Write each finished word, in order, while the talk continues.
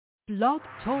Blog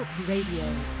Talk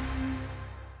Radio.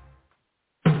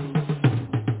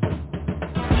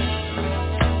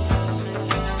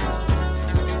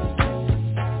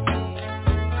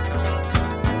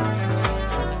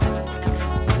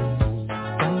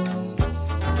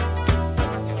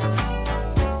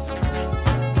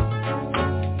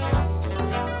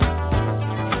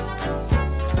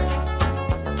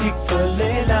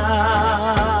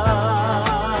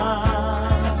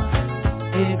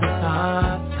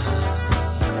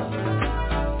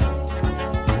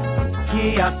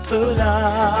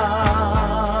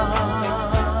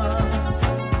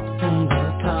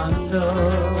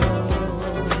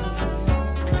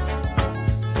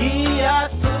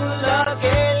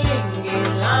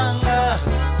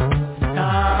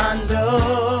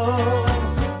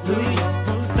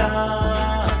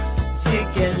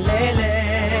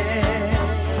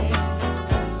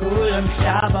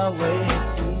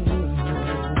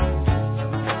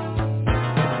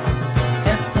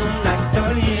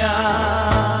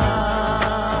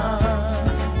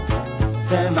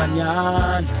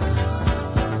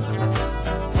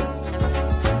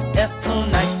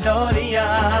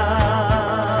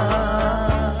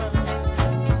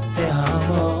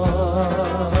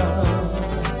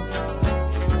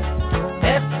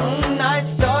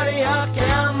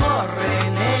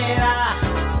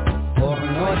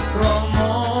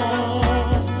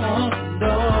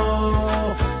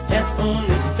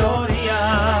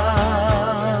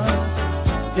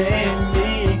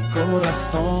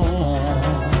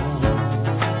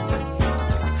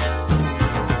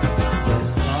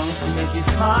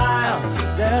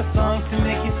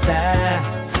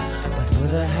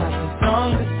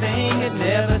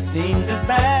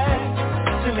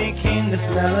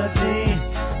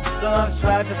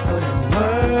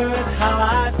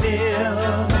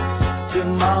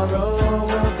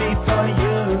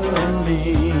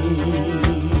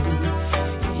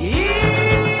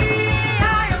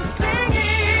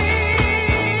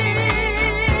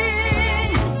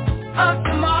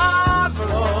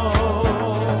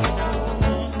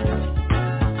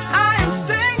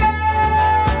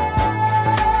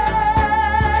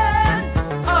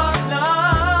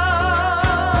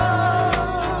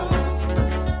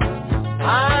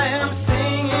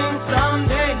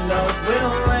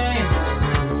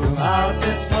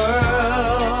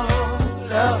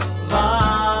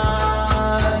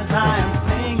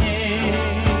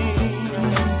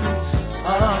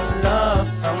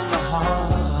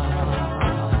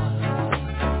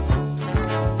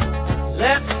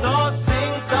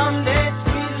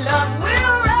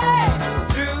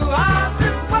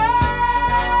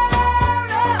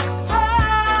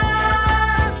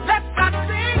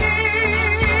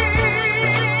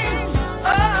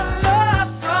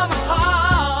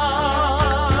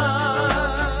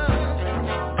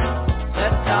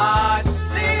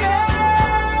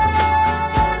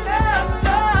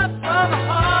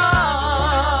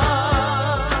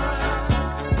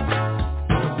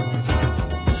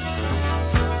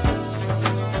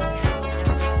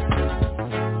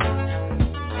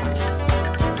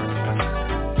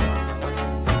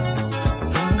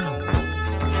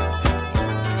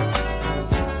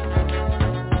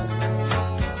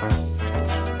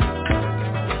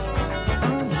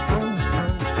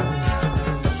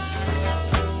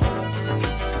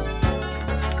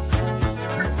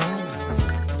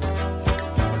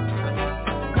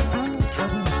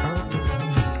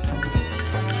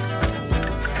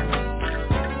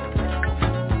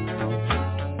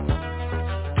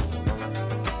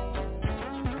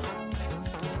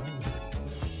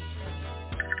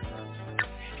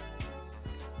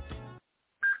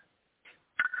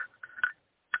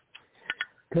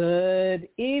 Good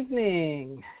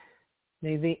evening.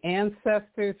 May the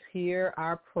ancestors hear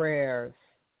our prayers.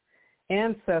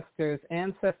 Ancestors,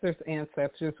 ancestors,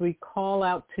 ancestors, we call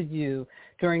out to you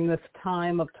during this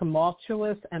time of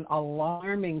tumultuous and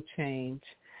alarming change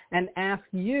and ask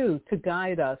you to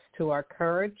guide us to our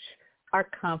courage, our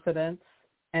confidence,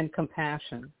 and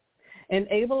compassion.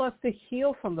 Enable us to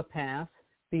heal from the past,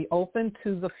 be open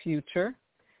to the future,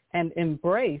 and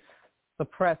embrace the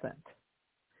present.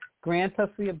 Grant us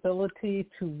the ability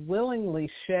to willingly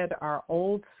shed our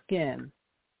old skin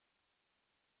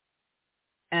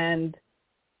and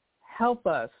help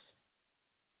us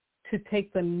to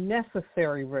take the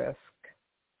necessary risk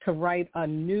to write a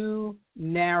new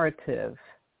narrative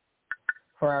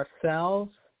for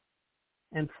ourselves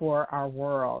and for our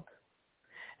world.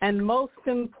 And most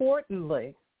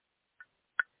importantly,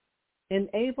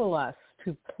 enable us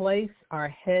to place our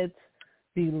heads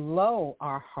below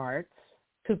our hearts,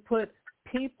 to put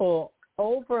people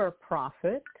over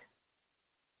profit,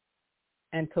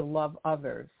 and to love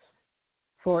others.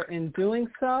 For in doing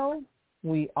so,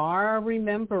 we are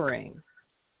remembering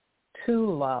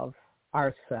to love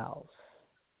ourselves.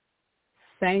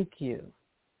 Thank you.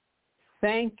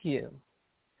 Thank you.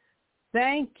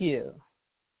 Thank you.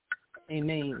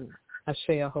 Amen. Ashe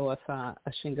Ahoasa,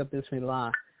 Ashinga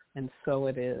Bismillah, and so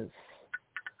it is.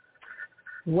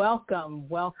 Welcome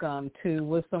to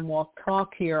Wisdom Walk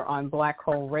Talk here on Black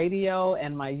Hole Radio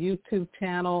and my YouTube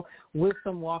channel,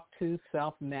 Wisdom Walk to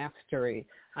Self-Mastery.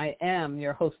 I am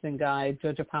your host and guide,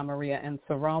 Jojopah Maria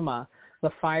Nsoroma, the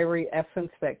fiery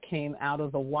essence that came out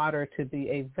of the water to be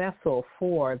a vessel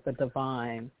for the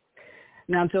divine.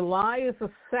 Now, July is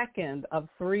the second of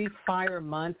 3 fire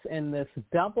months in this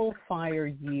double fire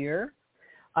year,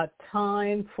 a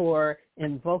time for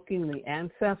invoking the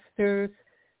ancestors,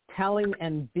 telling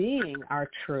and being our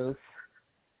truth,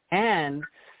 and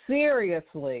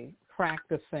seriously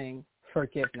practicing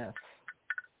forgiveness.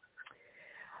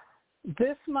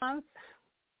 This month,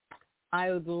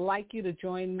 I would like you to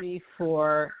join me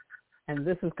for, and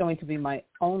this is going to be my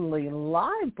only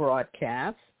live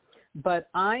broadcast, but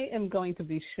I am going to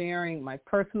be sharing my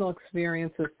personal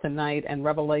experiences tonight and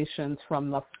revelations from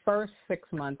the first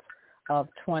 6 months of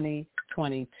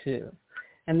 2022.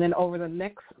 And then over the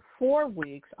next 4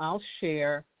 weeks, I'll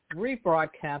share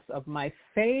rebroadcasts of my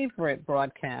favorite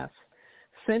broadcasts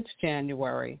since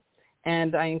January.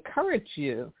 And I encourage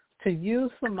you to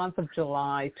use the month of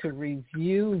July to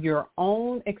review your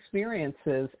own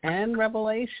experiences and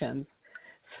revelations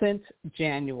since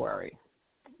January.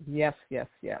 Yes, yes,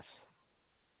 yes.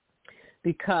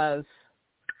 Because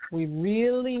we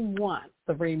really want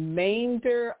the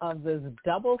remainder of this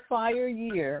double fire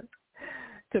year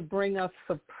to bring us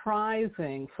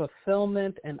surprising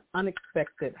fulfillment and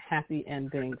unexpected happy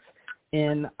endings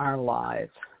in our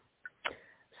lives.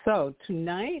 So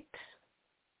tonight,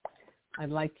 I'd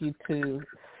like you to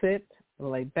sit,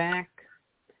 lay back,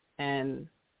 and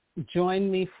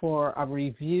join me for a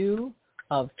review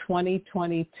of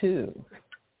 2022.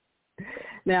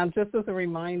 Now, just as a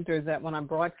reminder that when I'm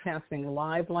broadcasting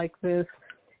live like this,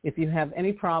 if you have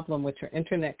any problem with your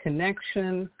internet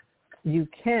connection, you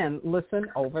can listen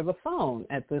over the phone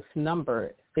at this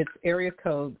number. It's area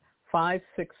code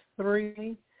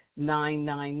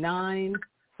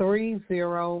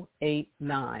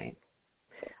 563-999-3089.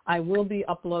 I will be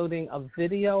uploading a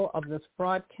video of this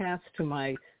broadcast to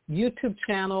my YouTube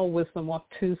channel, Wisdom Walk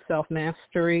to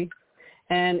Self-Mastery.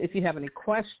 And if you have any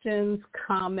questions,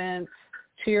 comments,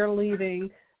 cheerleading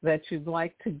that you'd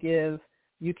like to give,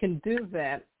 you can do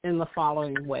that in the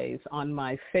following ways. On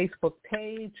my Facebook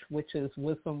page, which is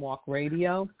Wisdom Walk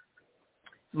Radio,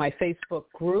 my Facebook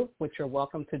group, which you're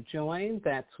welcome to join,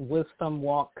 that's Wisdom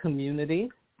Walk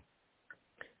Community,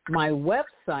 my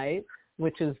website,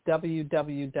 which is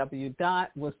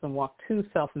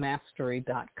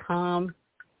www.wisdomwalk2selfmastery.com,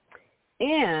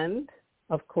 and,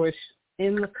 of course,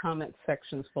 in the comment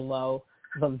sections below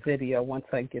the video once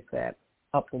I get that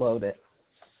uploaded.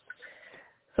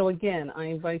 So again, I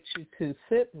invite you to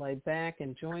sit, lay back,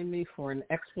 and join me for an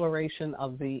exploration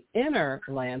of the inner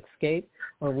landscape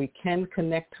where we can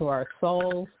connect to our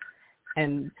souls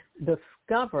and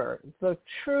discover the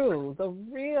true, the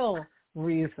real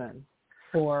reason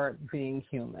for being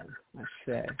human.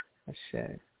 Ashe,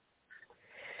 ashe.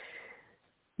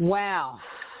 Wow,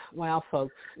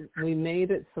 folks, we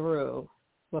made it through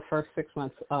the first 6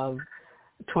 months of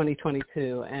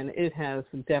 2022, and it has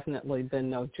definitely been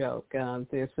no joke.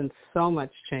 There's been so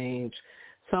much change,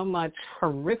 so much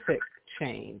horrific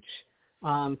change,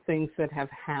 things that have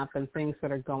happened, things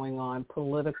that are going on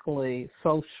politically,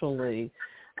 socially,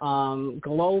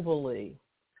 globally.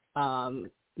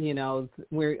 You know,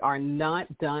 we are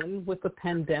not done with the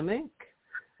pandemic.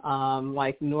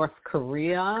 Like North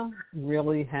Korea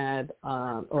really had,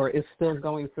 or is still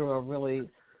going through a really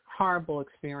horrible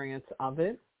experience of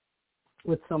it,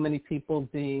 with so many people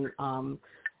being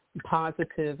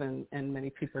positive and many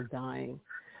people dying.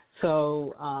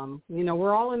 So, you know,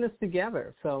 we're all in this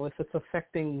together. So if it's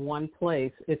affecting one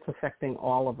place, it's affecting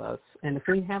all of us. And if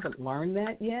we haven't learned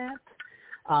that yet,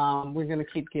 we're going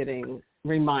to keep getting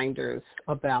reminders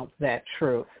about that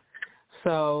truth.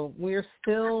 So we're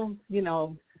still, you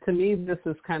know, to me, this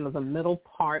is kind of the middle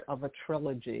part of a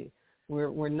trilogy.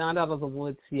 We're not out of the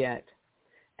woods yet.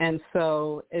 And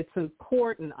so it's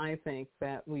important, I think,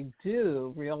 that we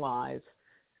do realize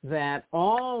that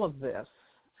all of this,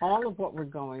 all of what we're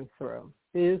going through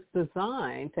is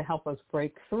designed to help us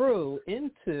break through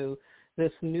into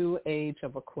this new age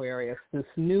of Aquarius, this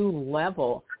new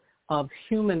level of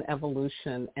human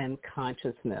evolution and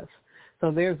consciousness. So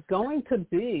there's going to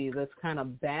be this kind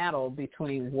of battle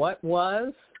between what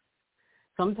was.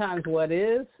 sometimes what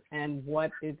is and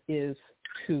what it is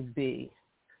to be.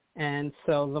 And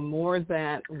so the more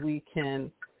that we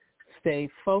can stay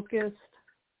focused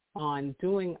on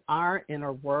doing our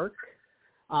inner work,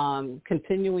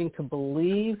 continuing to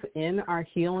believe in our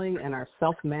healing and our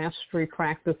self-mastery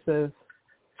practices,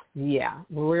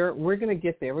 we're going to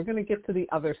get there. We're going to get to the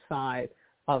other side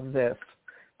of this.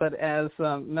 But as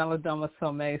Melodoma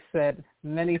Somé said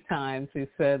many times, he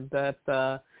said that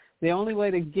the only way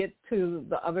to get to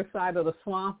the other side of the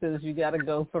swamp is you got to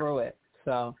go through it.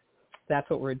 So that's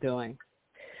what we're doing.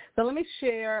 So let me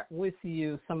share with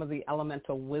you some of the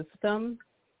elemental wisdom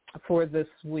for this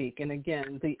week. And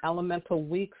again, the elemental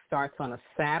week starts on a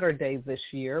Saturday this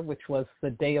year, which was the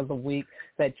day of the week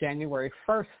that January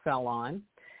 1st fell on.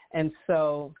 And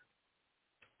so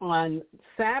on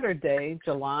Saturday,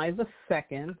 July the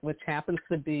 2nd, which happens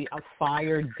to be a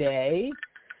fire day,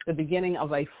 the beginning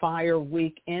of a fire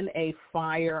week in a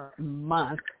fire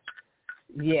month.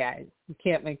 Yeah, you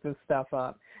can't make this stuff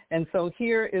up. And so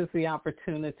here is the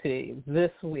opportunity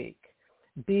this week.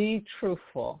 Be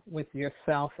truthful with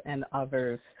yourself and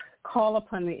others. Call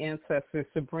upon the ancestors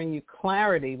to bring you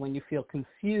clarity when you feel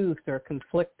confused or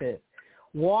conflicted.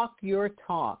 Walk your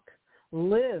talk.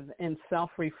 Live in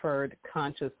self-referred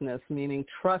consciousness, meaning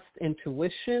trust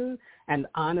intuition and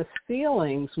honest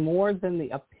feelings more than the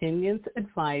opinions,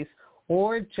 advice,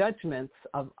 or judgments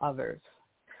of others.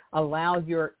 Allow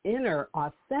your inner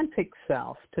authentic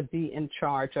self to be in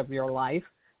charge of your life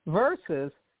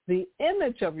versus the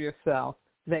image of yourself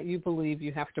that you believe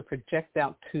you have to project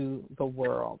out to the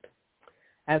world.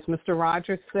 As Mr.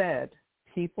 Rogers said,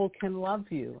 people can love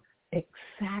you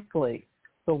exactly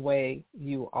the way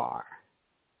you are.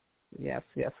 Yes,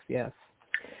 yes, yes.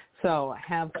 So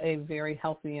have a very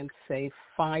healthy and safe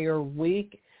fire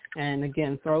week. And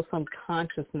again, throw some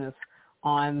consciousness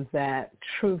on that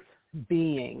truth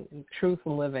being, truth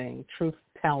living, truth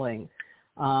telling,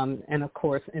 and of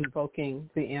course, invoking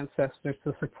the ancestors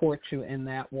to support you in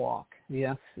that walk.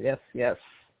 Yes, yes, yes.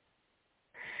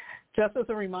 Just as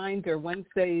a reminder,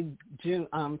 Wednesday, it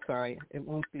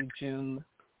won't be June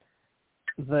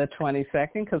the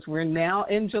 22nd because we're now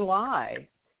in July.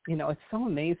 You know, it's so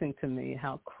amazing to me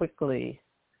how quickly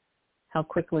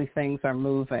things are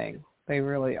moving. They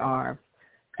really are.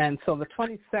 And so the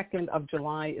 22nd of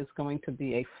July is going to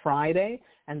be a Friday,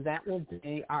 and that will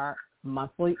be our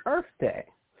monthly Earth Day.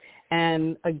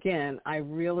 And again, I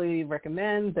really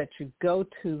recommend that you go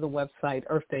to the website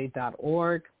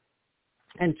earthday.org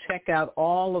and check out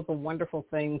all of the wonderful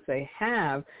things they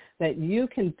have that you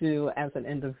can do as an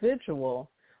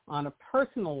individual on a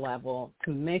personal level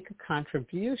to make a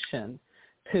contribution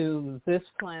to this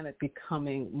planet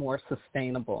becoming more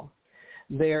sustainable.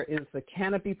 There is the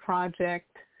Canopy Project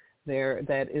there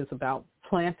that is about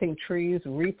planting trees,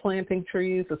 replanting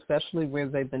trees, especially where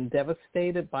they've been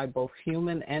devastated by both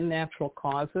human and natural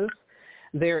causes.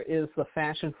 There is the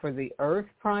Fashion for the Earth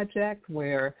Project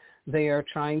where they are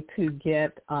trying to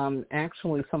get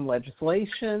actually some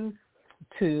legislation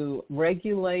to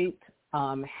regulate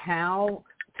how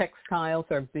textiles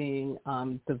are being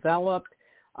developed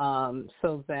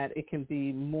so that it can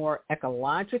be more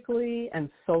ecologically and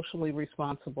socially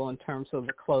responsible in terms of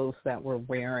the clothes that we're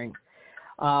wearing.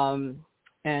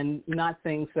 And not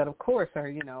things that, of course,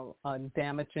 are,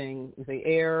 damaging the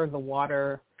air, the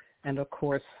water, and, of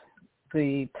course,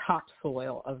 the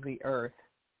topsoil of the earth.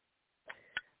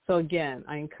 So, again,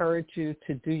 I encourage you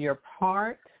to do your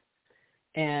part,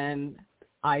 and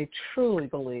I truly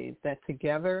believe that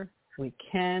together we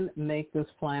can make this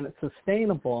planet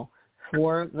sustainable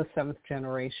for the seventh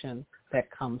generation that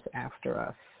comes after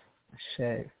us.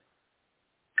 Ashe.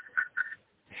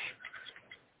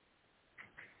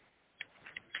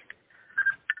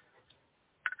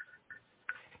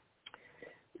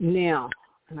 Now,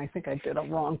 and I think I did a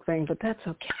wrong thing, but that's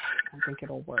okay. I think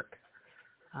it'll work.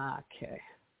 Okay.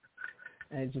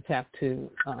 I just have to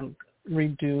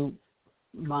redo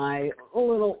my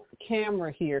little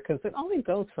camera here because it only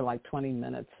goes for like 20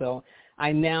 minutes. So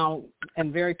I now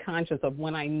am very conscious of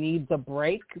when I need the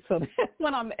break so that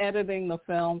when I'm editing the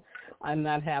film, I'm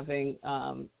not having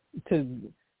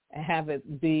to have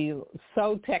it be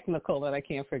so technical that I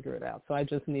can't figure it out. So I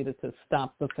just needed to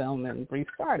stop the film and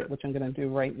restart it, which I'm going to do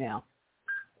right now.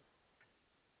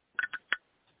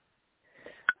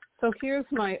 So here's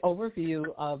my overview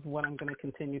of what I'm going to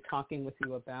continue talking with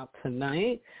you about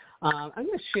tonight. I'm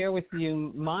going to share with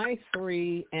you my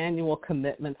 3 annual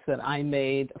commitments that I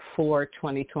made for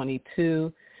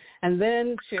 2022, and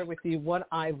then share with you what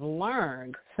I've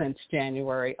learned since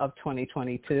January of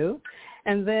 2022,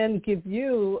 and then give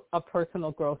you a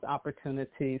personal growth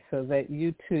opportunity so that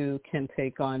you too can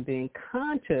take on being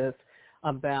conscious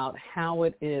about how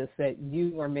it is that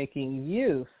you are making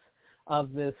use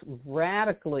of this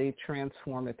radically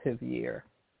transformative year.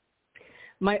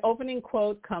 My opening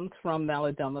quote comes from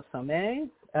Malidoma Somé,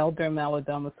 Elder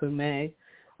Malidoma Somé,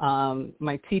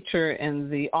 my teacher and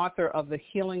the author of The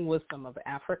Healing Wisdom of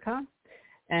Africa.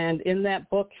 And in that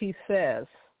book, he says,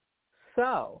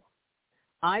 "So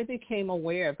I became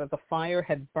aware that the fire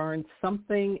had burned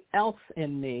something else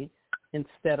in me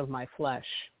instead of my flesh.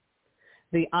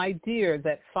 The idea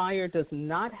that fire does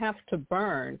not have to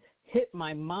burn hit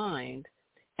my mind,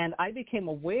 and I became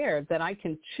aware that I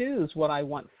can choose what I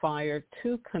want fire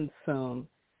to consume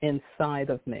inside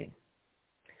of me.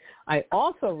 I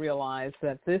also realized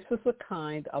that this is the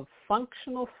kind of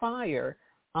functional fire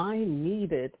I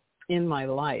needed in my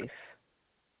life,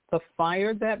 the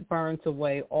fire that burns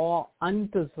away all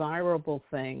undesirable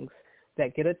things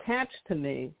that get attached to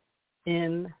me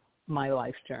in my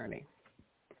life journey."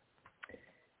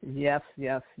 Yes,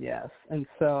 yes, yes. And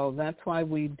so that's why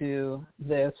we do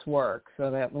this work,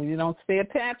 so that we don't stay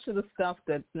attached to the stuff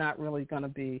that's not really going to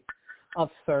be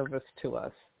of service to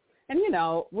us. And, you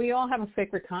know, we all have a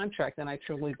sacred contract, and I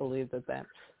truly believe that that's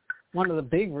one of the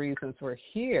big reasons we're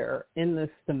here in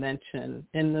this dimension,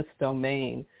 in this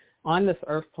domain, on this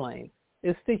earth plane,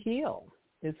 is to heal.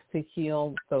 It's to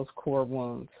heal those core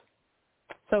wounds.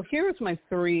 So here's my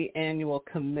 3 annual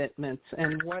commitments,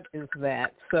 and what is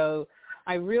that? So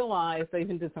I realized, I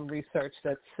even did some research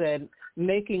that said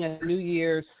making a New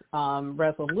Year's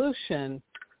resolution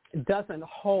doesn't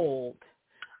hold,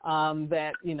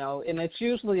 that, you know, and it's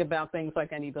usually about things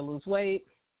like I need to lose weight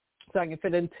so I can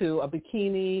fit into a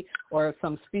bikini or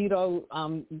some Speedo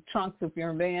trunks if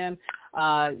you're a man,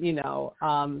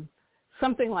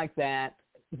 something like that,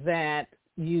 that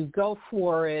you go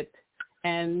for it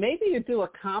and maybe you do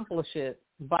accomplish it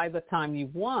by the time you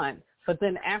want, but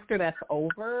then after that's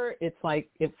over, it's like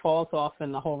it falls off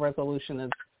and the whole resolution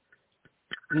is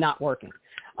not working.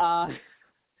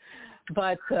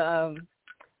 But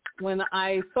when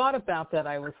I thought about that,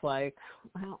 I was like,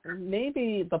 well,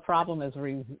 maybe the problem is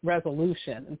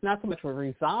resolution. It's not so much we're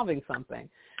resolving something,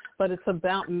 but it's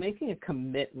about making a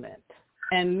commitment.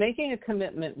 And making a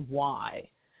commitment, why?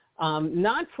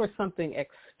 Not for something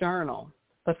external,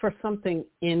 but for something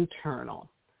internal.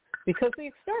 Because the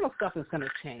external stuff is going to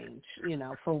change, you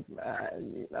know, for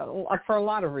a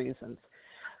lot of reasons.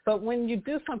 But when you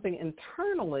do something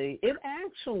internally, it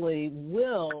actually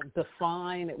will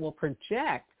define, it will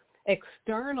project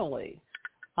externally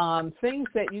things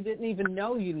that you didn't even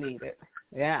know you needed.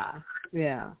 Yeah.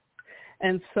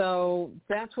 And so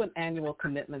that's what annual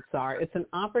commitments are. It's an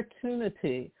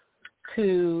opportunity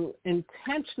to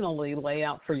intentionally lay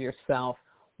out for yourself,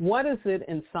 what is it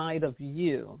inside of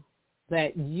you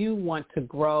that you want to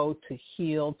grow, to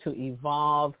heal, to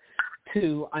evolve,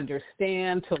 to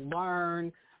understand, to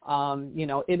learn.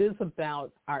 It is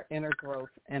about our inner growth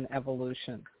and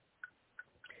evolution.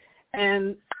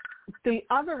 And the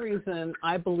other reason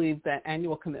I believe that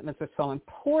annual commitments are so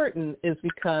important is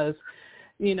because,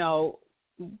 you know,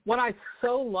 what I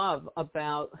so love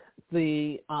about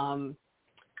the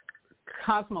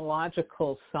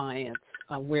cosmological science,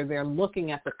 where they're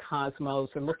looking at the cosmos,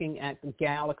 they're looking at the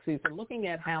galaxies, they're looking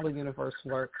at how the universe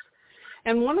works.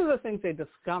 And one of the things they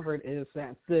discovered is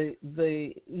that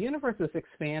the universe is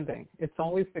expanding. It's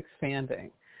always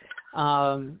expanding.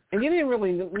 And you didn't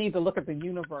really need to look at the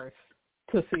universe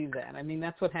to see that. I mean,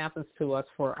 that's what happens to us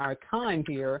for our time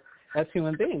here as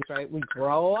human beings, right? We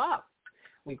grow up.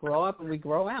 We grow up and we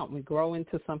grow out. And we grow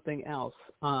into something else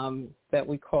that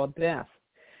we call death.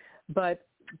 But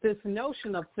this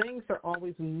notion of things are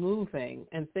always moving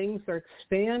and things are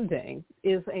expanding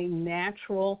is a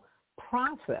natural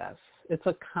process. It's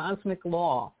a cosmic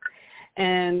law.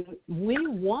 And we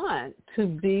want to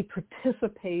be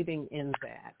participating in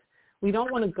that. We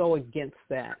don't want to go against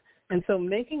that. And so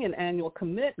making an annual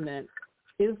commitment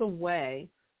is a way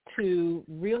to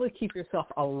really keep yourself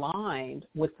aligned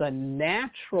with the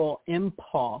natural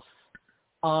impulse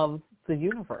of the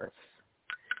universe.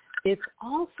 It's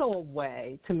also a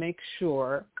way to make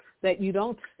sure that you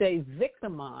don't stay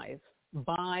victimized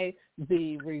by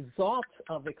the results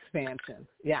of expansion.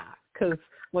 Yeah, because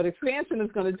what expansion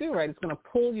is going to do, right, it's going to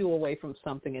pull you away from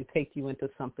something and take you into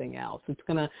something else. It's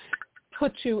going to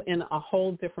put you in a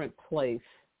whole different place.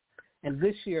 And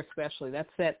this year especially, that's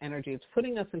that energy. It's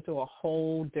putting us into a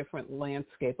whole different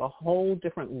landscape, a whole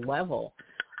different level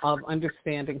of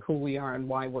understanding who we are and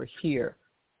why we're here.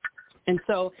 And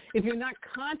so if you're not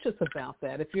conscious about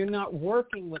that, if you're not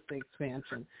working with the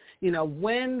expansion,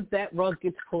 when that rug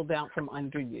gets pulled out from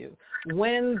under you,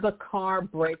 when the car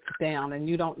breaks down and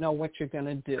you don't know what you're going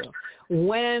to do,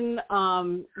 when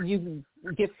you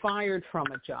get fired from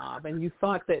a job and you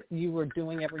thought that you were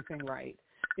doing everything right,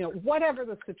 whatever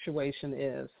the situation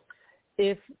is,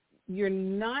 if you're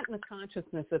not in the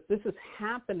consciousness that this is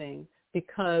happening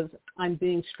because I'm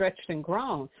being stretched and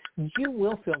grown, you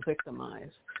will feel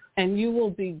victimized. And you will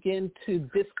begin to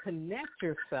disconnect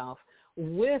yourself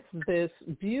with this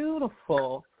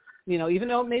beautiful, even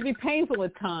though it may be painful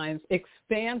at times,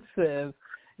 expansive,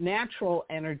 natural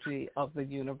energy of the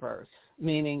universe,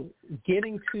 meaning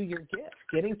getting to your gift,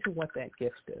 getting to what that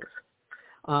gift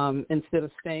is, instead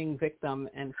of staying victim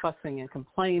and fussing and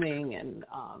complaining and,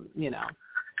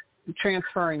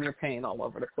 transferring your pain all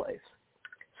over the place.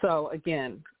 So,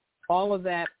 again, all of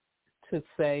that to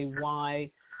say why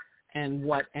and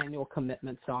what annual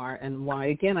commitments are and why,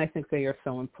 again, I think they are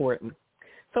so important.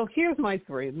 So here's my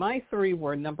three. My three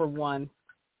were, number one,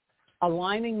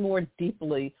 aligning more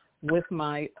deeply with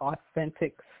my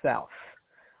authentic self.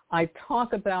 I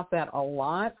talk about that a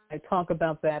lot. I talk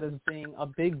about that as being a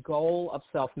big goal of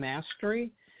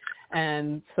self-mastery.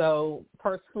 And so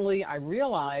personally, I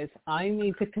realize I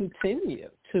need to continue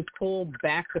to pull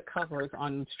back the covers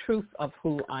on the truth of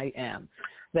who I am.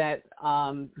 That's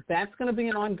going to be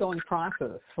an ongoing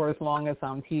process for as long as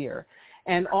I'm here.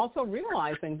 And also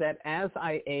realizing that as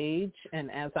I age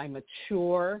and as I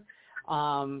mature,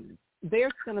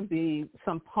 there's going to be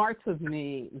some parts of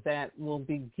me that will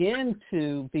begin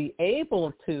to be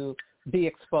able to be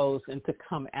exposed and to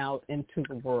come out into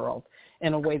the world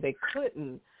in a way they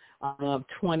couldn't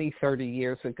 20, 30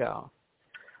 years ago.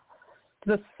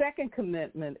 The second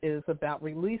commitment is about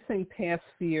releasing past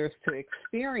fears to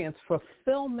experience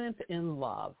fulfillment in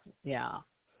love. Yeah.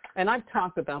 And I've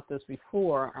talked about this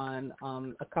before on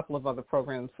a couple of other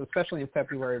programs, especially in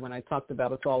February when I talked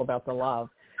about It's All About the Love.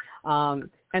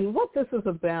 And what this is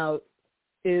about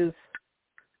is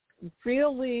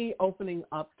really opening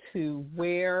up to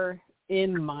where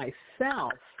in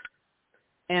myself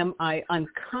am I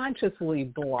unconsciously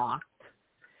blocked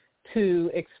to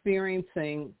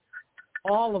experiencing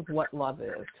all of what love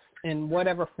is in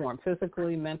whatever form,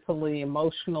 physically, mentally,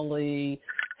 emotionally,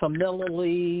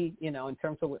 familially, in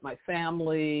terms of with my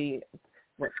family,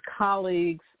 with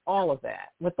colleagues, all of that,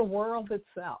 with the world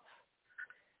itself.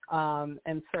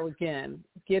 And so, again,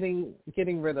 getting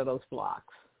rid of those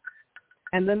blocks.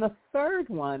 And then the third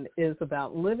one is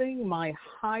about living my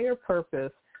higher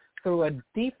purpose through a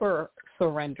deeper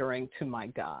surrendering to my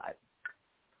God.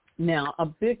 Now, a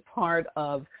big part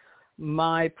of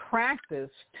my practice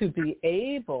to be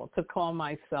able to call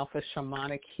myself a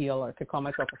shamanic healer, to call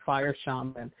myself a fire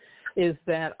shaman, is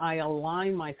that I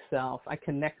align myself, I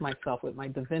connect myself with my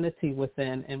divinity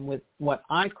within and with what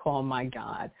I call my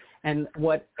God, and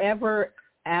whatever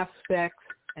aspects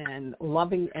and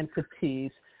loving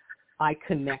entities I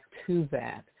connect to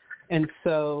that. And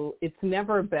so it's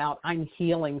never about I'm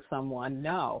healing someone.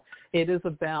 No, it is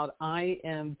about I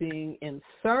am being in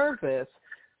service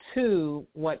to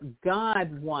what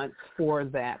God wants for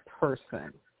that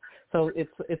person. So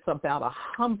it's about a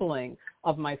humbling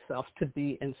of myself to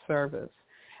be in service.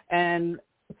 And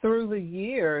through the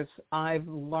years, I've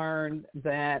learned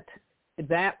that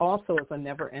also is a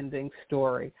never-ending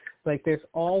story. Like there's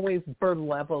always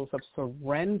levels of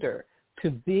surrender to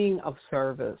being of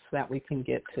service that we can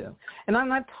get to. And I'm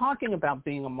not talking about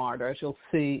being a martyr, as you'll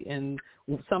see in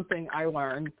something I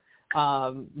learned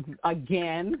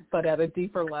again, but at a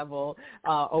deeper level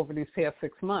over these past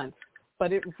 6 months.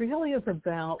 But it really is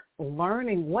about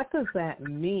learning what does that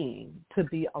mean to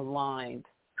be aligned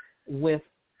with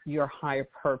your higher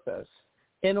purpose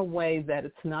in a way that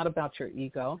it's not about your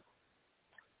ego.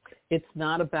 It's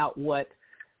not about what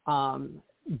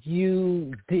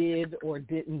you did or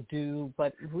didn't do,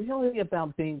 but really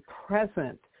about being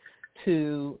present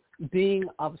to being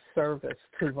of service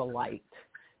to the light,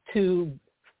 to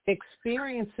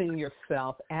experiencing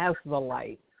yourself as the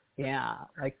light. Yeah,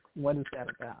 like what is that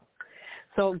about?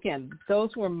 So again,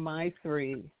 those were my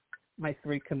three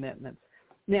commitments.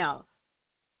 Now,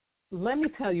 let me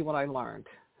tell you what I learned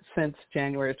since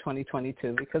January of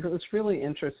 2022, because it was really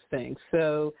interesting.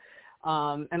 So,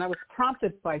 and I was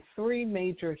prompted by three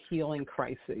major healing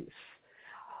crises.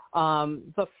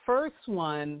 The first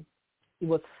one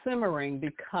was simmering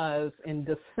because in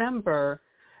December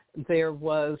there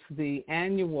was the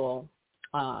anniversary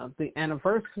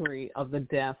of the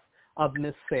death of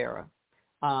Miss Sarah.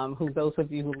 Who those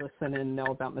of you who listen and know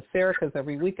about Miss Sarah, because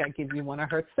every week I give you one of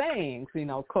her sayings,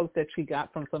 quote that she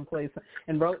got from someplace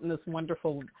and wrote in this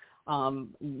wonderful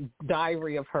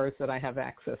diary of hers that I have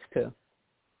access to.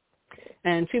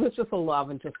 And she was just a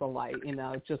love and just a light,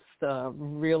 just a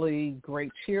really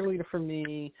great cheerleader for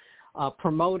me, a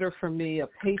promoter for me, a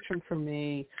patron for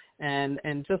me, and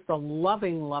just a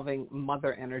loving, loving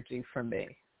mother energy for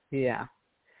me. Yeah.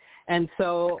 And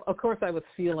so, of course, I was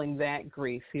feeling that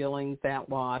grief, feeling that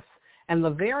loss. And the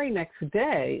very next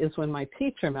day is when my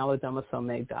teacher, Malidoma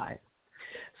Somé, died.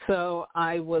 So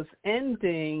I was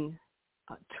ending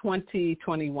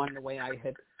 2021 the way I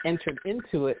had entered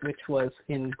into it, which was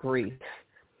in grief.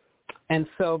 And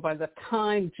so by the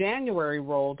time January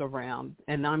rolled around,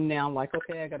 and I'm now like,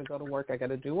 okay, I got to go to work, I got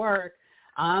to do work,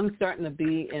 I'm starting to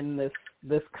be in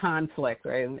this conflict,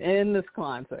 right? In this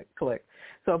conflict.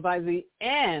 So by the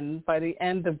end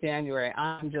of January,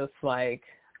 I'm just like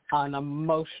an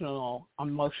emotional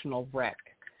wreck.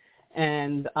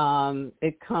 And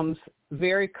it comes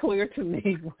very clear to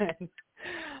me when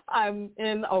I'm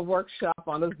in a workshop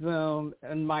on a Zoom,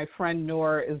 and my friend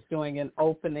Noor is doing an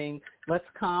opening. Let's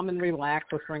calm and relax.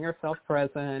 Let's bring ourselves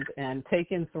present and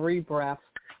take in 3 breaths.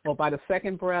 Well, by the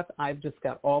second breath, I've just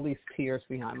got all these tears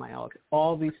behind my eyes,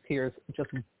 all these tears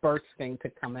just bursting to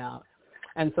come out.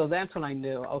 And so that's when I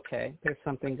knew, okay, there's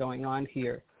something going on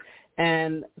here.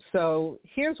 And so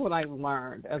here's what I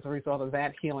learned as a result of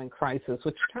that healing crisis,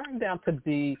 which turned out to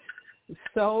be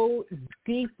so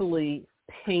deeply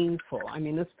painful. I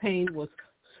mean, this pain was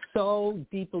so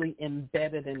deeply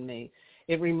embedded in me.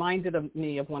 It reminded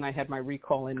me of when I had my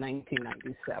recall in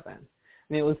 1997. I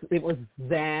mean, it was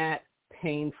that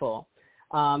painful.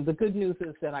 The good news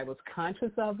is that I was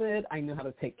conscious of it. I knew how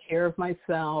to take care of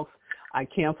myself. I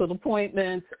canceled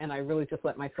appointments, and I really just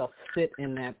let myself sit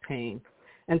in that pain.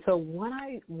 And so what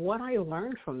I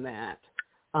learned from that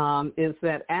is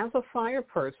that as a fire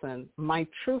person, my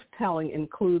truth-telling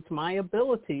includes my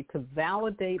ability to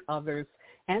validate others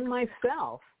and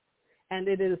myself. And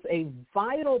it is a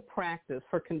vital practice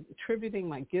for contributing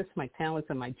my gifts, my talents,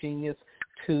 and my genius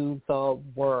to the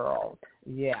world.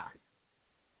 Yeah.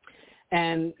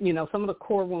 And, some of the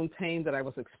core wound pain that I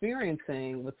was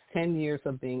experiencing was 10 years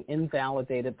of being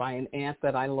invalidated by an aunt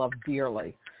that I love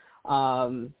dearly,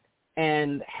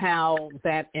 and how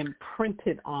that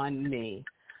imprinted on me.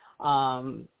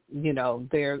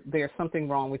 There's something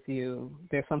wrong with you.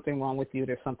 There's something wrong with you.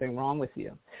 There's something wrong with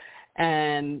you.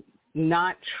 And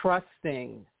not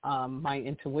trusting my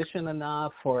intuition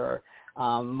enough or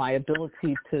my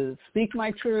ability to speak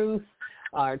my truth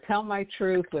or tell my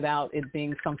truth without it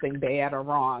being something bad or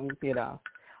wrong,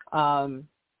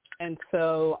 And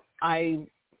so I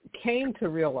came to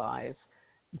realize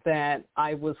that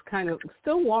I was kind of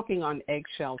still walking on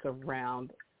eggshells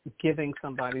around giving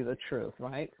somebody the truth,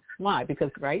 right? Why?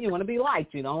 Because, right, you want to be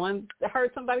liked. You don't want to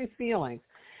hurt somebody's feelings.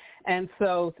 And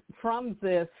so from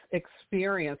this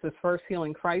experience, this first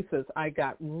healing crisis, I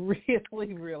got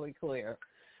really, really clear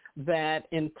that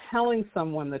in telling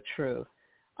someone the truth,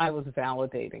 I was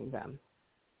validating them.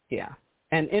 Yeah.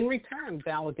 And in return,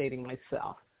 validating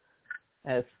myself,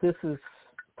 as this is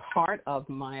part of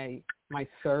my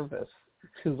service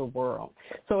to the world.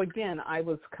 So again, I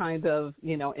was kind of,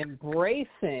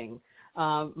 embracing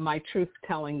my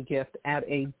truth-telling gift at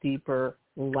a deeper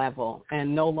level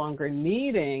and no longer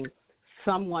needing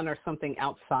someone or something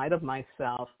outside of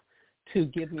myself to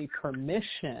give me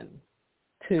permission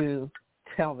to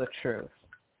tell the truth.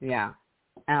 Yeah,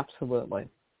 absolutely.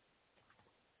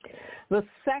 The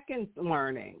second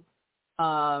learning,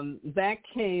 that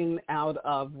came out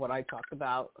of what I talked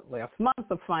about last month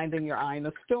of finding your eye in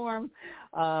a storm.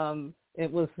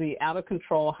 It was the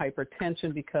out-of-control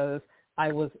hypertension because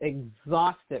I was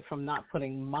exhausted from not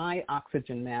putting my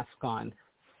oxygen mask on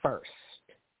first.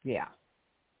 Yeah.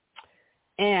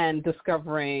 And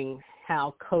discovering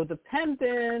how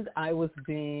codependent I was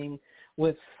being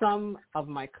with some of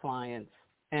my clients,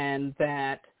 and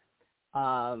that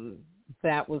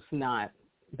was not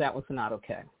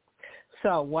okay.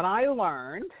 So what I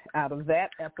learned out of that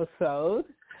episode,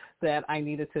 that I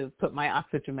needed to put my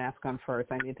oxygen mask on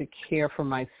first. I needed to care for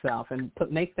myself and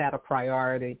make that a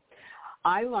priority.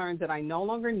 I learned that I no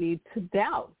longer need to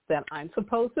doubt that I'm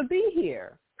supposed to be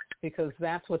here, because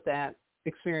that's what that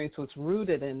experience was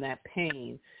rooted in, that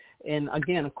pain. And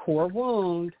again, a core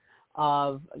wound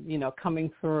of,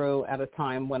 coming through at a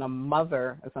time when a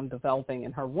mother, as I'm developing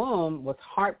in her womb, was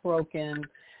heartbroken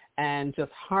and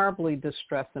just horribly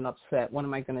distressed and upset. What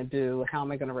am I going to do? How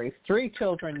am I going to raise 3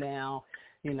 children now?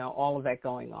 All of that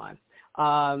going on.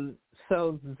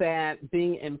 So that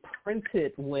being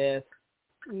imprinted with,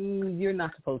 you're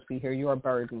not supposed to be here, you're a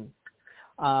burden.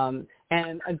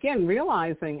 And again,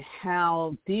 realizing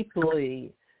how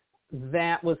deeply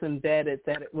that was embedded,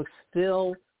 that it was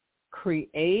still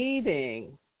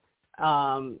creating,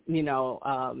 how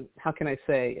can I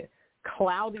say,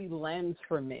 cloudy lens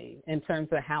for me in terms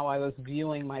of how I was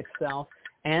viewing myself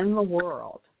and the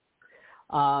world.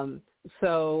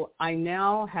 So I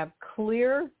now have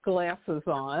clear glasses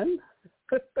on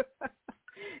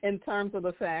in terms of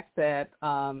the fact that,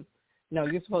 no,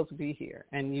 you're supposed to be here,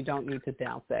 and you don't need to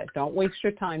doubt that. Don't waste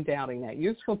your time doubting that.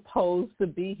 You're supposed to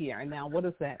be here. And now what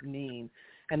does that mean?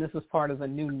 And this is part of the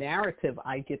new narrative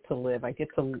I get to live. I get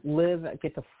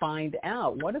to find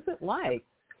out, what is it like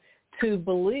to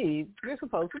believe you're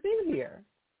supposed to be here?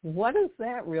 What is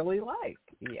that really like?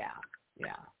 Yeah.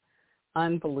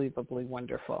 Unbelievably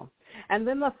wonderful. And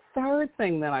then the third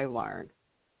thing that I learned,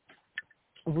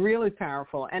 really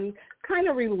powerful and kind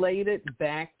of related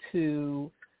back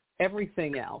to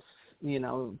everything else,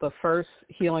 the first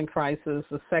healing crisis,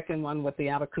 the second one with the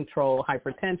out of control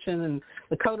hypertension and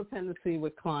the codependency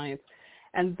with clients.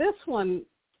 And this one,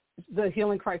 the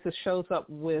healing crisis shows up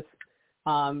with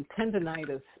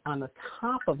tendinitis on the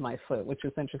top of my foot, which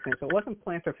is interesting. So it wasn't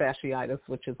plantar fasciitis,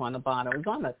 which is on the bottom. It was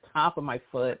on the top of my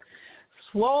foot,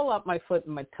 swole up my foot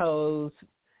and my toes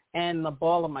and the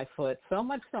ball of my foot, so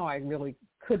much so I really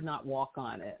could not walk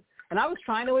on it. And I was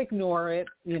trying to ignore it,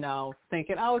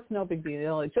 thinking, oh, it's no big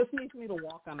deal. It just needs me to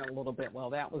walk on it a little bit. Well,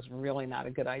 that was really not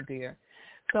a good idea.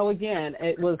 So again,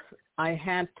 I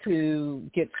had to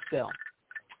get still.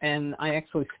 And I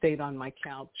actually stayed on my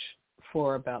couch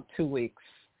for about 2 weeks,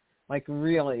 like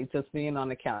really just being on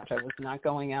the couch. I was not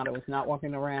going out. I was not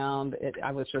walking around.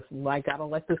 I was just like, got to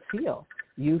let this heal,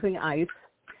 using ice.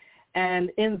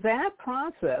 And in that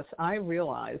process, I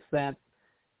realized that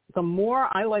the more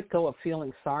I let go of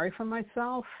feeling sorry for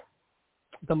myself,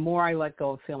 the more I let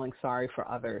go of feeling sorry for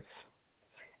others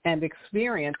and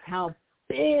experience how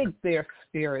big their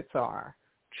spirits are,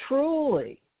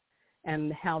 truly,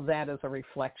 and how that is a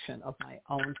reflection of my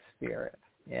own spirit.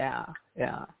 Yeah.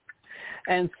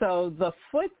 And so the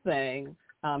foot thing,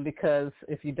 because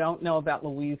if you don't know about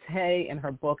Louise Hay and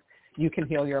her book, You Can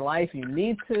Heal Your Life, you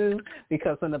need to,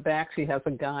 because in the back she has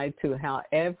a guide to how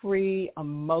every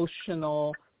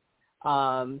emotional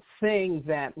thing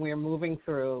that we're moving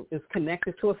through is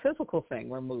connected to a physical thing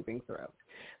we're moving through.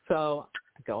 So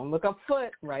go and look up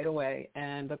foot right away.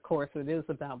 And, of course, it is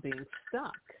about being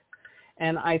stuck.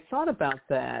 And I thought about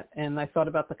that, and I thought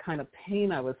about the kind of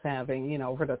pain I was having,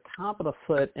 over the top of the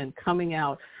foot and coming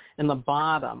out in the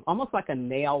bottom, almost like a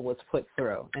nail was put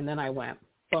through. And then I went,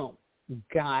 boom,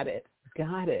 got it.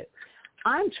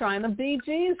 I'm trying to be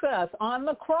Jesus on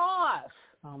the cross.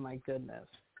 Oh, my goodness.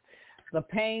 The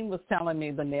pain was telling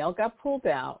me the nail got pulled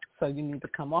out, so you need to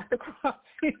come off the cross.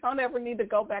 You don't ever need to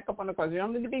go back up on the cross. You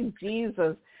don't need to be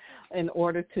Jesus in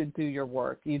order to do your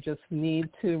work. You just need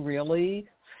to really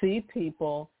see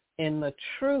people in the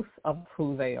truth of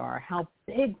who they are, how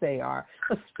big they are,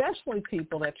 especially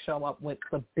people that show up with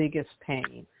the biggest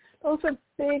pain. Those are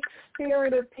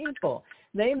big-spirited people.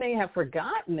 They may have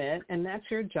forgotten it, and that's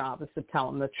your job, is to tell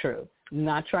them the truth,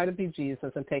 not try to be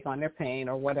Jesus and take on their pain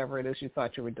or whatever it is you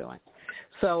thought you were doing.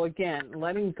 So, again,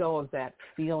 letting go of that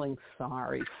feeling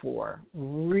sorry for,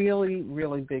 really,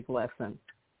 really big lesson.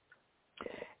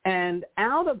 And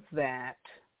out of that,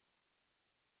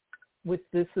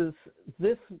 this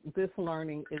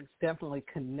learning is definitely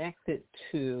connected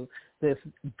to this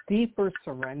deeper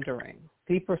surrendering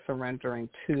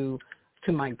to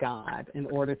my God in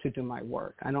order to do my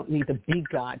work. I don't need to be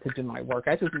God to do my work.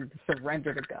 I just need to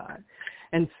surrender to God.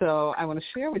 And so I want to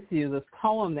share with you this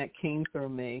poem that came through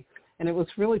me, and it was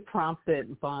really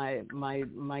prompted by my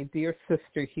dear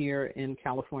sister here in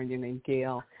California named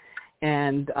Gail,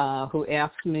 and who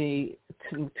asked me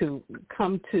to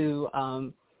come to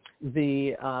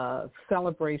the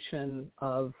celebration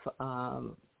of,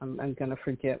 I'm going to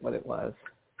forget what it was.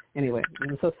 Anyway,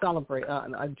 it was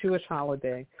a Jewish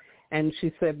holiday. And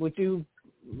she said, would you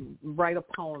write a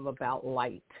poem about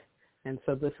light? And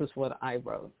so this is what I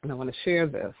wrote. And I want to share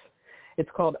this. It's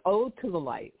called Ode to the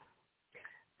Light.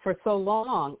 For so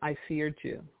long I feared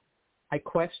you. I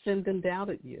questioned and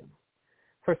doubted you.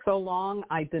 For so long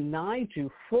I denied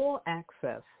you full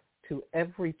access to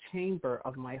every chamber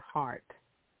of my heart.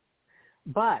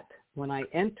 But when I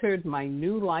entered my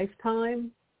new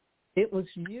lifetime, it was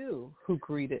you who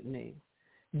greeted me,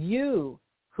 you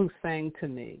who sang to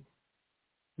me,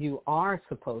 you are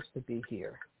supposed to be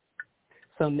here.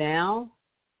 So now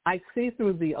I see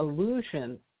through the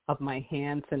illusion of my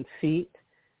hands and feet,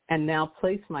 and now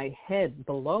place my head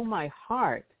below my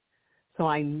heart so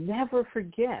I never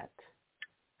forget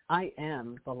I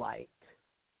am the light.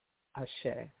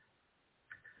 Ashe.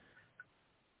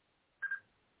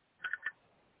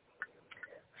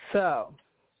 So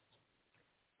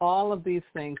all of these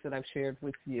things that I've shared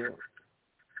with you,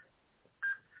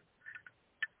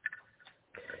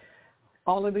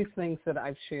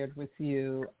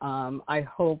 I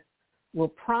hope will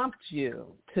prompt you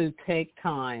to take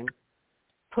time,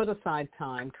 put aside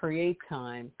time, create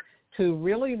time to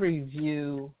really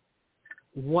review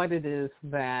what it is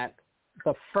that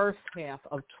the first half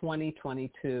of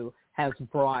 2022 has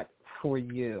brought for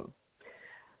you.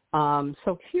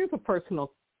 So here's a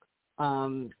personal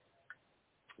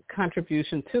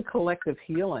contribution to collective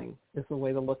healing is the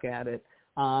way to look at it.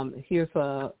 Here's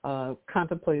a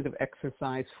contemplative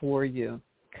exercise for you.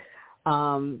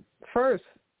 First,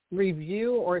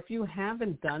 review, or if you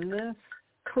haven't done this,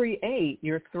 create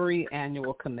your 3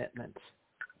 annual commitments.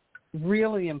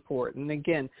 Really important.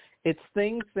 Again, it's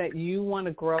things that you want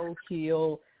to grow,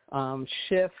 heal,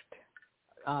 shift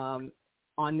on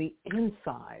the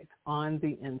inside,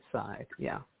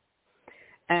 yeah.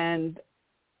 And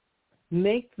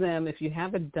make them, if you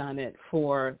haven't done it,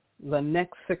 for the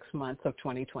next 6 months of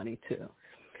 2022.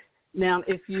 Now,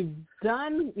 if you've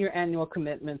done your annual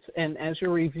commitments and as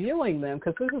you're reviewing them,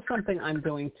 because this is something I'm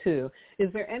doing too,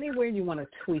 is there anywhere you want to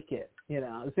tweak it?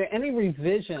 Is there any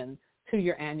revision to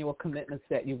your annual commitments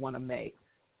that you want to make?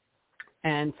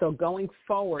 And so going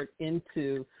forward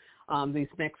into these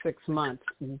next 6 months,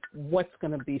 what's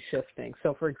going to be shifting?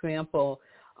 So, for example,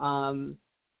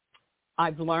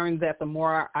 I've learned that the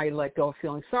more I let go of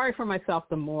feeling sorry for myself,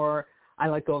 the more I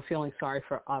let go of feeling sorry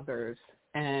for others.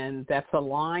 And that's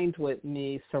aligned with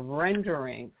me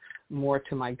surrendering more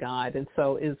to my God. And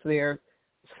so is there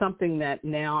something that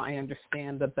now I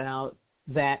understand about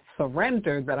that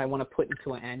surrender that I want to put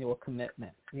into an annual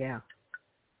commitment? Yeah.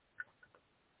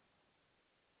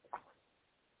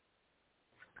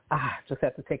 Just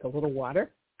have to take a little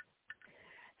water.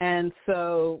 And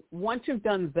so once you've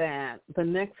done that, the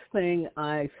next thing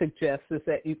I suggest is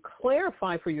that you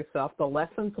clarify for yourself the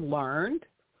lessons learned,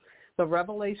 the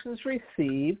revelations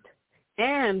received,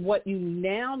 and what you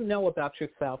now know about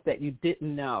yourself that you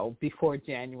didn't know before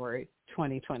January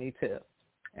 2022.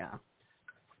 Yeah.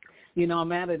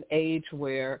 I'm at an age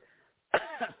where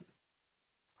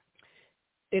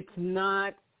it's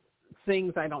not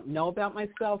things I don't know about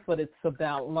myself, but it's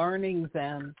about learning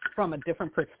them from a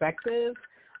different perspective.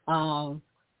 My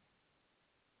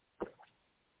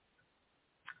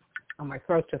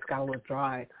throat just got a little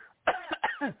dry.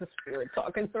 The spirit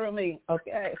talking through me.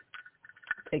 Okay,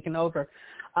 taking over.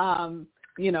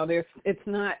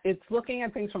 It's looking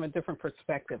at things from a different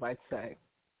perspective, I'd say,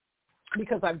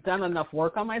 because I've done enough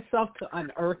work on myself to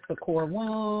unearth the core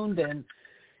wound, and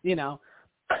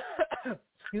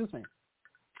excuse me.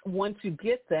 Once you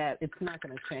get that, it's not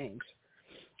going to change.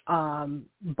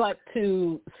 But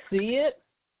to see it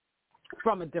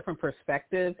from a different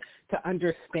perspective, to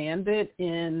understand it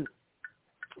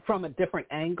from a different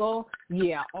angle,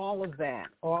 all of that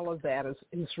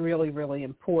is really, really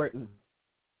important.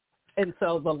 And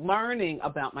so the learning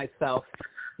about myself,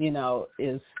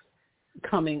 is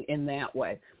coming in that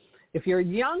way. If you're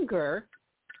younger,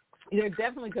 there are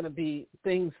definitely going to be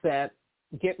things that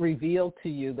get revealed to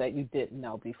you that you didn't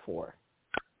know before.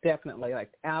 Definitely,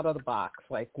 like out of the box,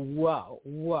 like, whoa.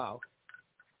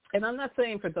 And I'm not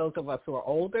saying for those of us who are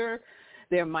older,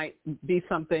 there might be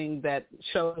something that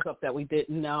shows up that we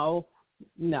didn't know.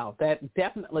 No, that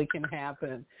definitely can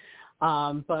happen.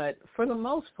 But for the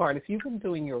most part, if you've been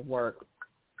doing your work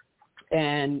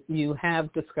and you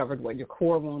have discovered what your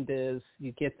core wound is,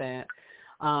 you get that,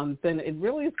 then it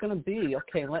really is going to be,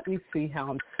 okay, let me see how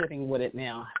I'm sitting with it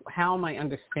now. How am I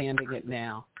understanding it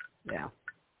now? Yeah.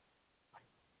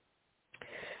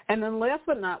 And then last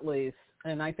but not least,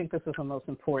 and I think this is the most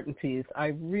important piece, I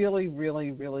really,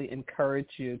 really, really encourage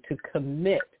you to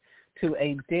commit to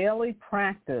a daily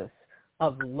practice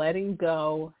of letting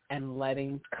go and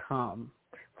letting come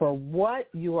for what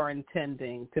you are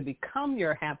intending to become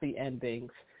your happy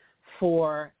endings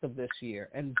for this year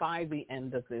and by the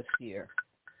end of this year.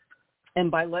 And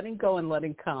by letting go and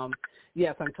letting come,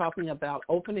 yes, I'm talking about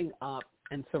opening up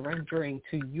and surrendering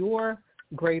to your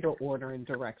greater order and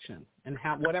direction, and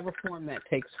whatever form that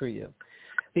takes for you.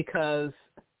 Because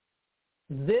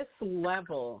this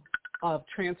level of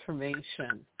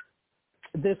transformation,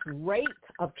 this rate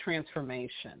of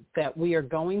transformation that we are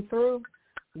going through,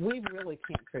 we really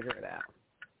can't figure it out.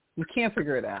 You can't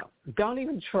figure it out. Don't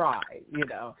even try,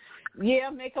 Yeah,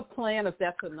 make a plan if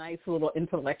that's a nice little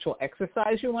intellectual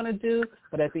exercise you want to do,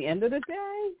 but at the end of the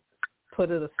day,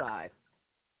 put it aside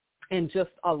and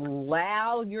just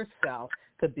allow yourself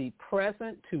to be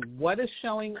present to what is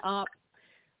showing up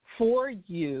for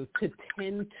you to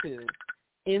tend to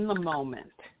in the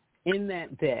moment, in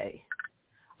that day.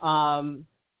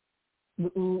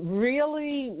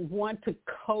 really want to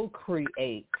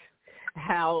co-create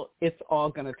how it's all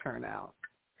going to turn out.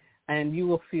 And you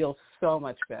will feel so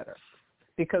much better.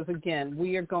 Because, again,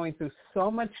 we are going through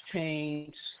so much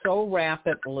change so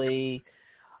rapidly.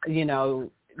 You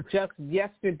know, just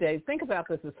yesterday, think about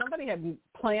this. If somebody had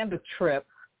planned a trip,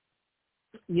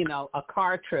 you know, a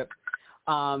car trip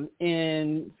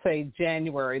in, say,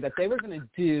 January that they were going to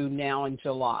do now in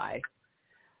July,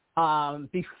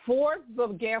 before the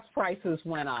gas prices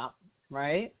went up,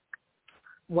 right?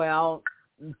 Well,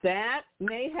 that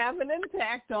may have an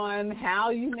impact on how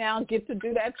you now get to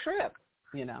do that trip,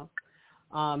 you know,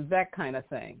 that kind of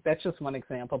thing. That's just one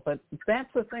example, but that's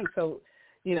the thing. So,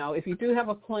 you know, if you do have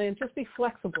a plan, just be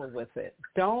flexible with it.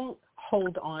 Don't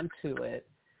hold on to it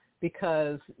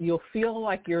because you'll feel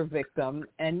like you're a victim,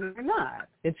 and you're not.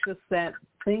 It's just that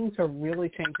things are really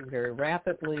changing very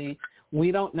rapidly.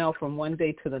 We don't know from one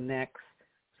day to the next.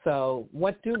 So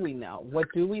what do we know? What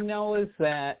do we know is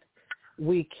that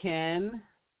we can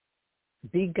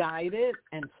be guided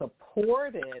and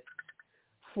supported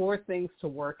for things to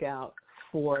work out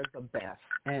for the best,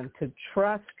 and to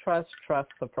trust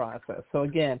the process. So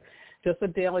again, just a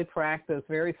daily practice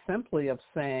very simply of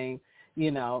saying,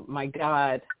 you know, my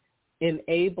God,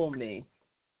 enable me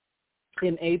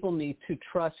to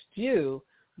trust you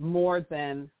more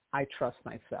than I trust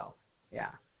myself.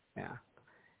 Yeah.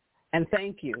 And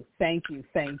thank you.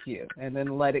 And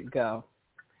then let it go.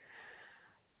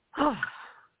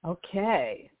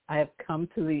 Okay. I have come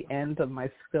to the end of my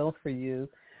spill for you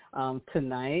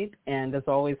tonight. And as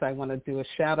always, I want to do a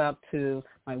shout out to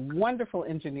my wonderful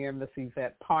engineer, Miss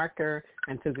Yvette Parker,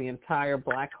 and to the entire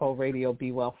Black Hole Radio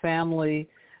Be Well family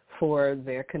for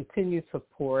their continued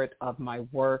support of my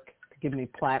work, to give me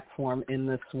platform in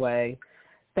this way.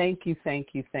 Thank you.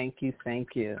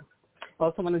 I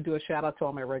also want to do a shout out to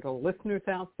all my regular listeners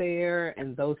out there,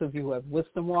 and those of you who have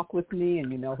wisdom walk with me,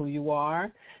 and you know who you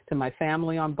are, to my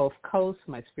family on both coasts,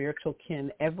 my spiritual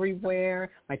kin everywhere,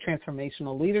 my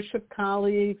transformational leadership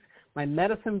colleagues, my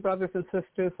medicine brothers and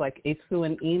sisters like Etsu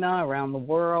and Ina around the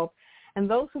world, and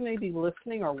those who may be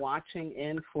listening or watching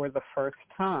in for the first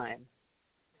time.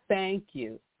 Thank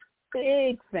you.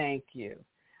 Big thank you.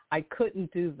 I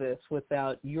couldn't do this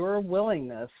without your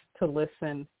willingness to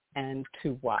listen and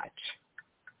to watch.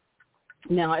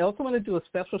 Now, I also want to do a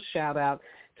special shout out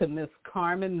to Miss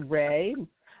Carmen Ray,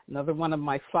 another one of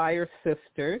my fire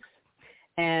sisters,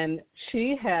 and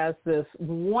she has this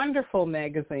wonderful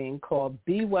magazine called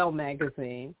Be Well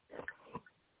Magazine,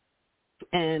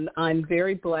 and I'm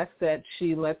very blessed that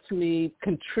she lets me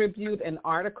contribute an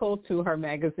article to her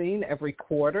magazine every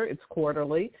quarter. It's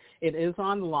quarterly. It is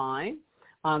online.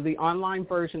 The online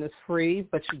version is free,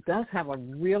 but she does have a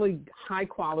really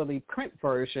high-quality print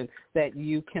version that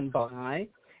you can buy.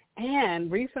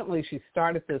 And recently she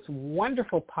started this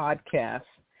wonderful podcast,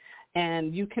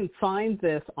 and you can find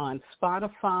this on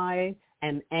Spotify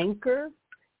and Anchor,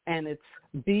 and it's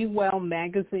Be Well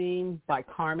Magazine by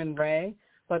Carmen Ray.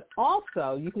 But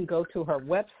also you can go to her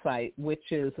website,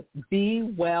 which is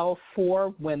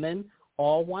BeWellForWomen,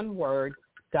 all one word,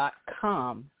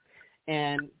 .com.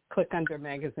 And click under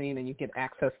magazine, and you get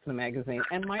access to the magazine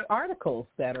and my articles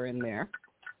that are in there.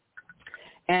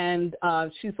 And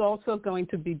she's also going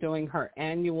to be doing her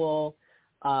annual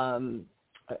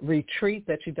retreat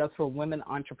that she does for women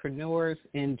entrepreneurs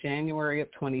in January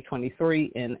of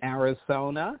 2023 in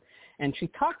Arizona. And she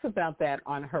talks about that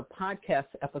on her podcast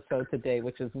episode today,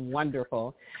 which is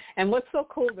wonderful. And what's so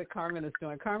cool that Carmen is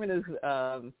doing, Carmen is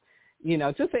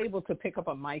just able to pick up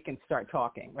a mic and start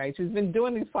talking, right? She's been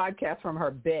doing these podcasts from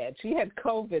her bed. She had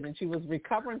COVID, and she was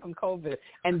recovering from COVID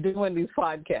and doing these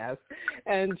podcasts.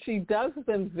 And she does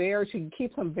them she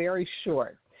keeps them very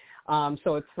short.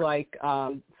 So it's like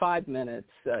 5 minutes,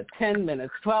 10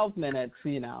 minutes, 12 minutes,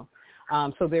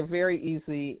 So they're very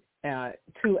easy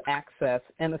to access,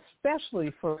 and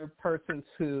especially for persons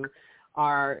who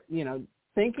are,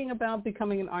 thinking about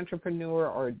becoming an entrepreneur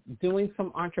or doing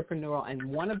some entrepreneurial and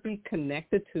want to be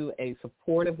connected to a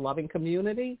supportive, loving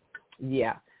community,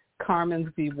 Carmen's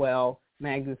Be Well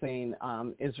magazine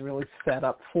is really set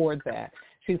up for that.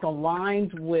 She's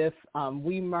aligned with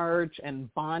We Merge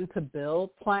and Bond to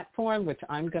Build platform, which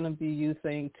I'm going to be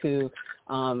using to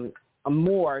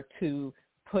more to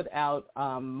put out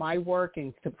my work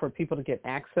and for people to get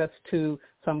access to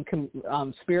some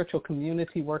spiritual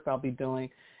community work I'll be doing.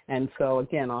 And so,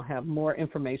 again, I'll have more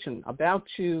information about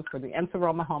you for the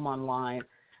Nsoroma Home Online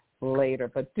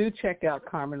later. But do check out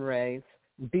Carmen Ray's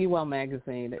Be Well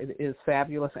magazine. It is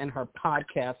fabulous, and her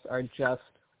podcasts are just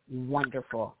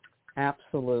wonderful.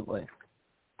 Absolutely.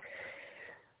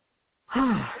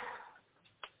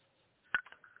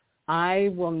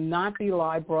 I will not be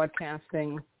live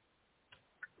broadcasting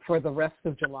for the rest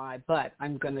of July, but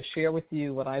I'm going to share with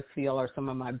you what I feel are some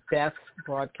of my best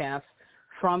broadcasts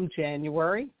from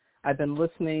January. I've been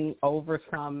listening over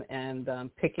some and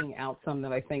picking out some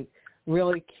that I think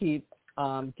really keep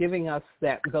giving us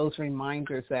those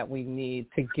reminders that we need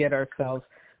to get ourselves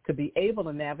to be able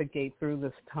to navigate through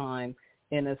this time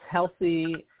in as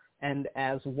healthy and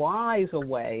as wise a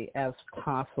way as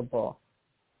possible.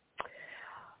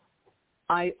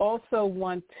 I also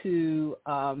want to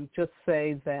just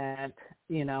say that,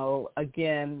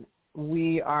 again,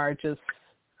 we are just,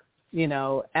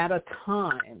 at a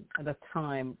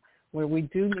time where we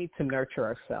do need to nurture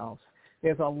ourselves.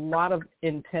 There's a lot of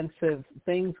intensive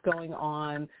things going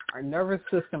on. Our nervous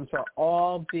systems are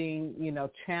all being,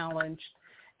 challenged.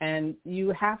 And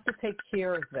you have to take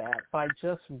care of that by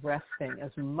just resting as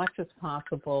much as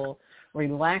possible,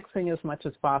 relaxing as much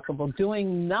as possible,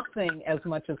 doing nothing as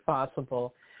much as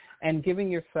possible, and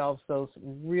giving yourselves those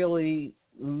really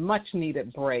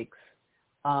much-needed breaks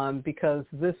because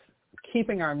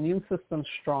keeping our immune system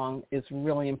strong is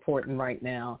really important right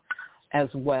now as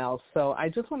well. So I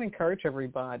just want to encourage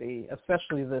everybody,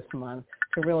 especially this month,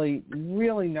 to really,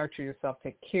 really nurture yourself,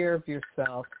 take care of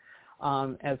yourself,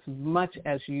 as much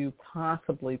as you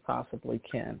possibly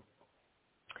can.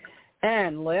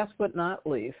 And last but not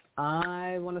least,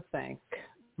 I want to thank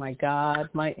my God,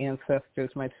 my ancestors,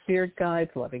 my spirit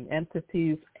guides, loving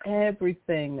entities,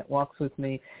 everything that walks with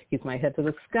me. He's my head to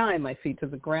the sky, my feet to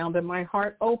the ground, and my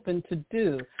heart open to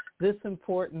do this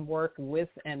important work with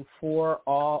and for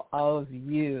all of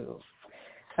you.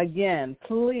 Again,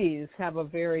 please have a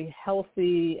very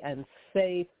healthy and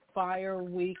safe fire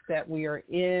week that we are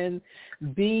in.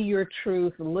 Be your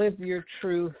truth, live your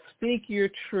truth, speak your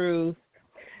truth.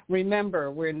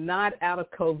 Remember, we're not out of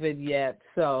COVID yet,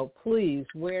 so please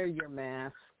wear your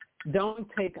mask. Don't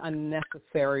take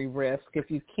unnecessary risk. If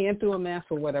you can't do a mask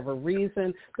for whatever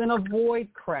reason, then avoid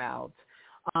crowds.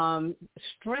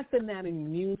 Strengthen that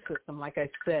immune system, like I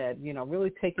said,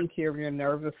 really taking care of your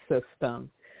nervous system.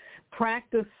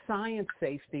 Practice science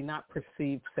safety, not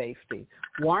perceived safety.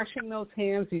 Washing those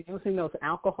hands, using those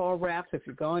alcohol wraps if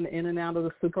you're going in and out of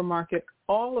the supermarket,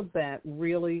 all of that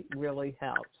really, really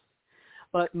helps.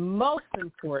 But most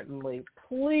importantly,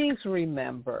 please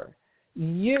remember,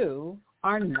 you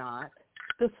are not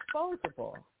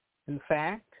disposable. In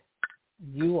fact,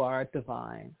 you are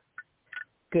divine.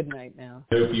 Good night now.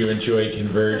 I hope you enjoy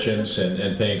Convergence,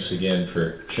 and thanks again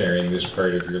for sharing this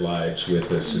part of your lives with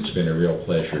us. It's been a real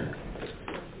pleasure.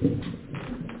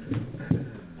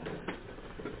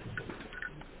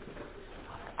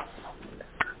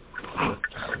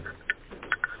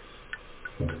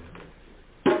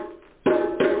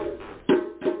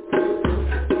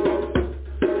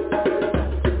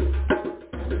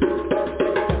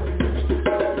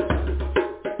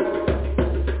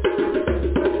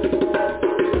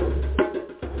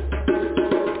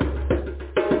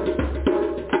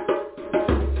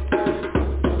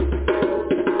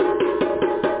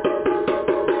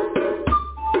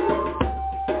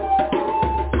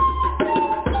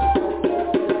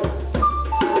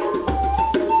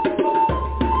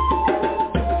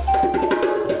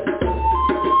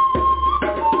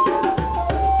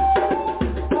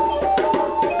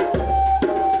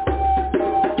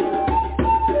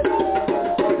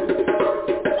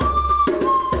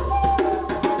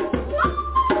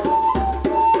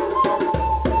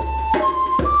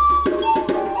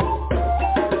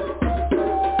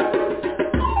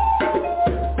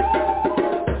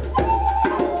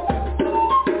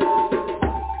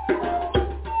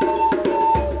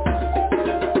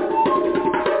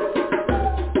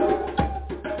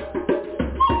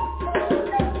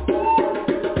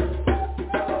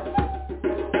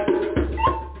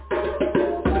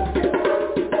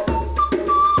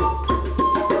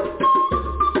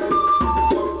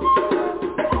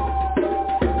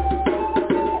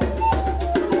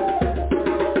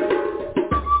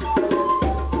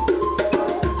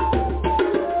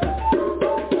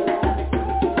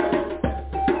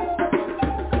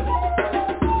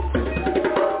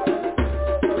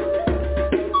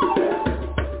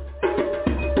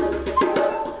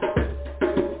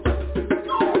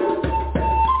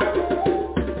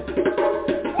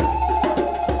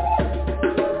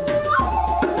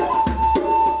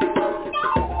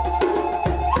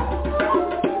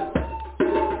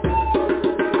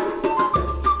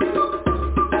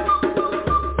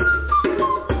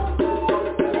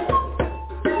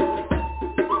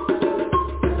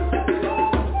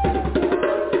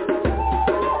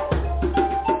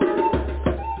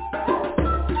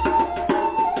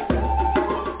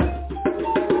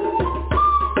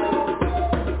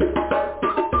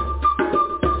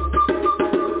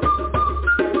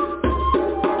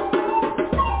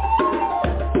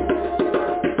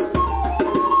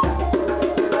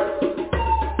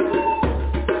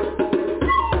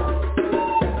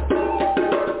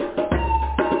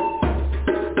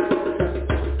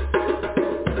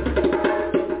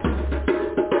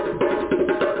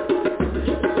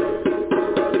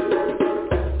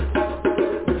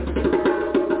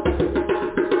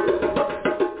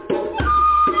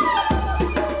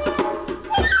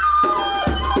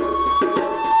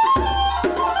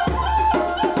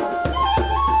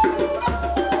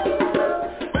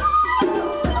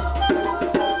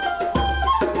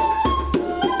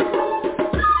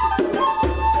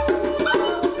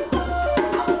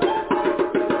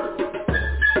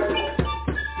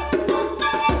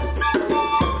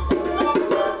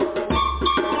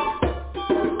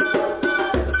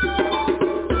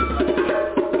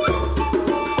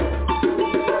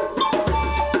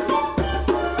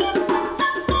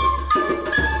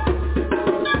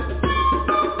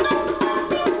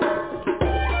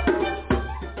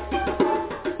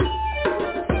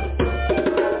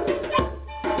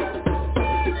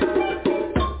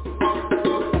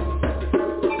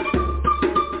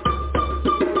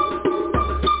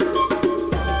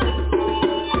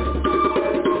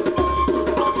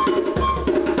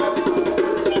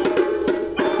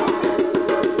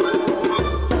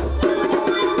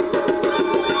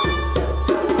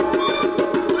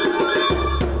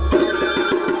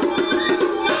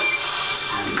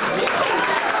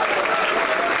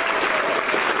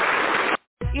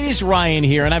 Ryan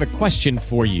here, and I have a question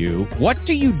for you. What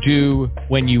do you do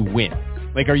when you win?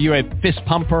 Like, are you a fist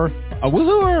pumper, a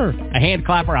woohooer, a hand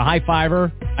clapper, a high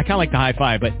fiver? I kind of like the high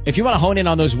five, but if you want to hone in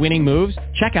on those winning moves,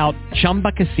 check out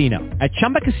Chumba Casino. At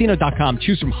ChumbaCasino.com,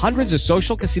 choose from hundreds of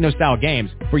social casino-style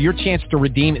games for your chance to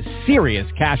redeem serious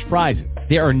cash prizes.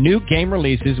 There are new game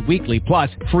releases weekly, plus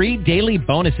free daily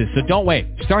bonuses, so don't wait.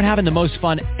 Start having the most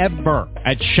fun ever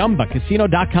at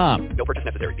ChumbaCasino.com. No purchase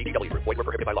necessary. VGW Group. Void where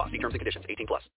prohibited by law. See terms and conditions. 18+.